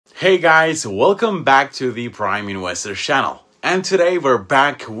Hey guys, welcome back to the Prime Investors channel. And today we're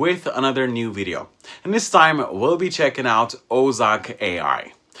back with another new video. And this time we'll be checking out Ozak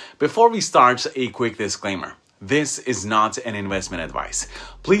AI. Before we start, a quick disclaimer. This is not an investment advice.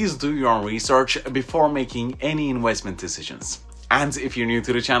 Please do your own research before making any investment decisions. And if you're new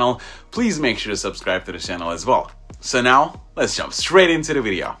to the channel, please make sure to subscribe to the channel as well. So now, let's jump straight into the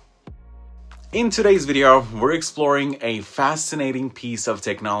video. In today's video, we're exploring a fascinating piece of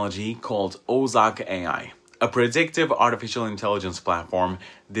technology called Ozak AI, a predictive artificial intelligence platform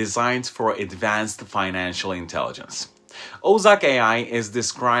designed for advanced financial intelligence. Ozak AI is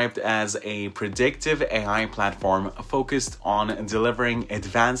described as a predictive AI platform focused on delivering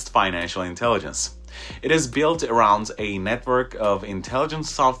advanced financial intelligence. It is built around a network of intelligent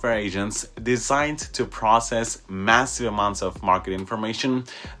software agents designed to process massive amounts of market information,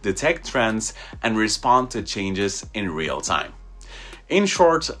 detect trends, and respond to changes in real time. In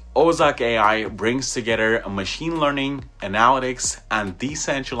short, Ozak AI brings together machine learning, analytics, and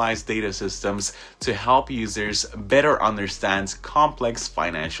decentralized data systems to help users better understand complex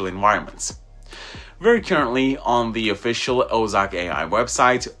financial environments. We're currently on the official Ozak AI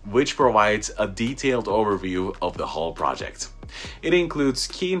website, which provides a detailed overview of the whole project. It includes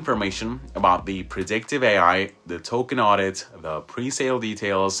key information about the predictive AI, the token audit, the pre-sale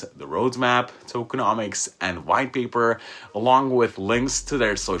details, the roadmap, tokenomics, and white paper, along with links to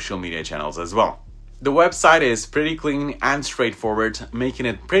their social media channels as well. The website is pretty clean and straightforward, making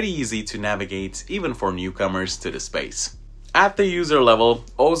it pretty easy to navigate even for newcomers to the space. At the user level,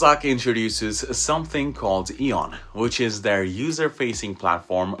 Ozak introduces something called Eon, which is their user-facing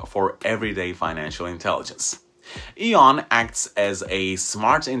platform for everyday financial intelligence. Eon acts as a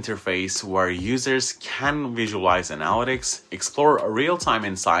smart interface where users can visualize analytics, explore real-time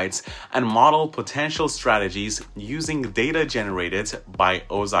insights, and model potential strategies using data generated by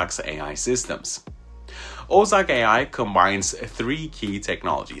Ozak's AI systems. Ozak AI combines three key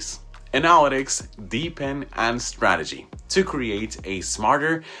technologies: analytics, deepen, and strategy to create a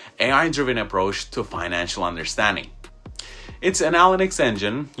smarter, AI-driven approach to financial understanding. Its analytics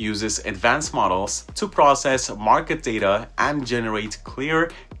engine uses advanced models to process market data and generate clear,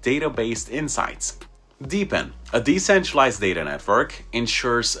 data-based insights. Deepen, a decentralized data network,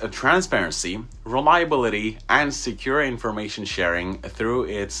 ensures transparency, reliability, and secure information sharing through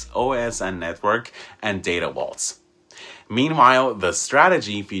its OSN network and data vaults. Meanwhile, the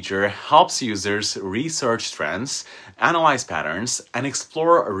strategy feature helps users research trends, analyze patterns, and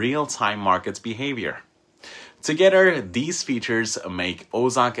explore real-time market behavior. Together, these features make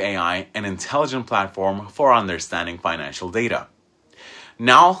Ozak AI an intelligent platform for understanding financial data.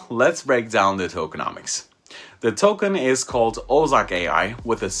 Now, let's break down the tokenomics. The token is called Ozak AI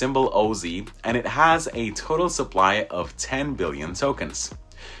with the symbol OZ, and it has a total supply of 10 billion tokens.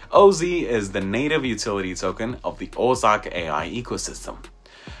 OZ is the native utility token of the Ozak AI ecosystem.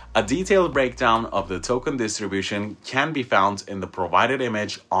 A detailed breakdown of the token distribution can be found in the provided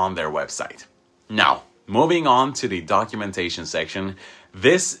image on their website. Now, moving on to the documentation section,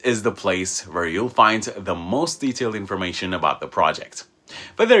 this is the place where you'll find the most detailed information about the project.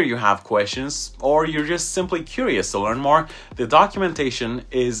 Whether you have questions or you're just simply curious to learn more, the documentation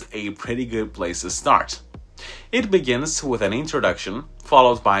is a pretty good place to start. It begins with an introduction,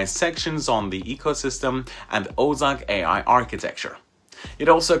 followed by sections on the ecosystem and Ozak AI architecture. It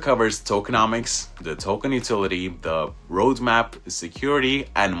also covers tokenomics, the token utility, the roadmap, security,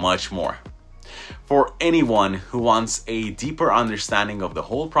 and much more. For anyone who wants a deeper understanding of the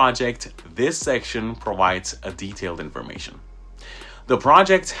whole project, this section provides a detailed information. The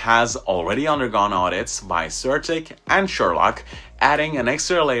project has already undergone audits by Certic and Sherlock, adding an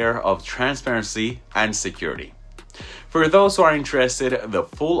extra layer of transparency and security. For those who are interested, the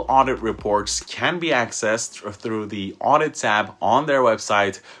full audit reports can be accessed through the Audit tab on their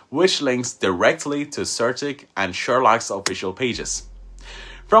website, which links directly to Certic and Sherlock's official pages.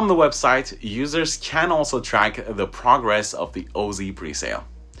 From the website, users can also track the progress of the OZ presale.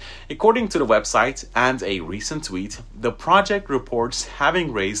 According to the website and a recent tweet, the project reports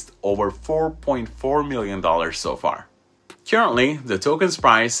having raised over $4.4 million so far. Currently, the token's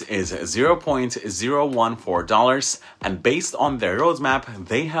price is $0.014, and based on their roadmap,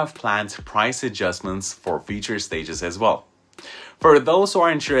 they have planned price adjustments for future stages as well. For those who are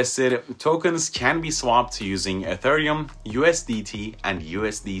interested, tokens can be swapped using Ethereum, USDT, and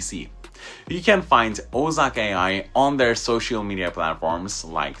USDC. You can find Ozak AI on their social media platforms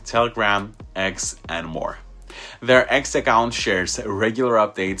like Telegram, X, and more. Their X account shares regular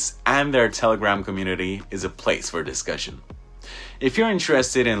updates, and their Telegram community is a place for discussion. If you're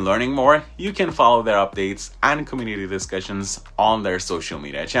interested in learning more, you can follow their updates and community discussions on their social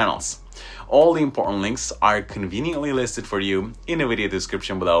media channels. All the important links are conveniently listed for you in the video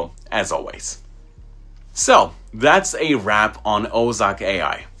description below, as always. So, that's a wrap on Ozak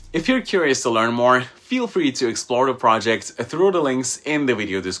AI. If you're curious to learn more, feel free to explore the project through the links in the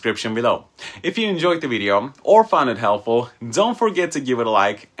video description below. If you enjoyed the video or found it helpful, don't forget to give it a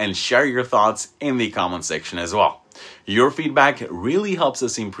like and share your thoughts in the comment section as well. Your feedback really helps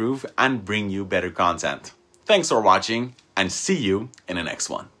us improve and bring you better content. Thanks for watching, and see you in the next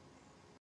one.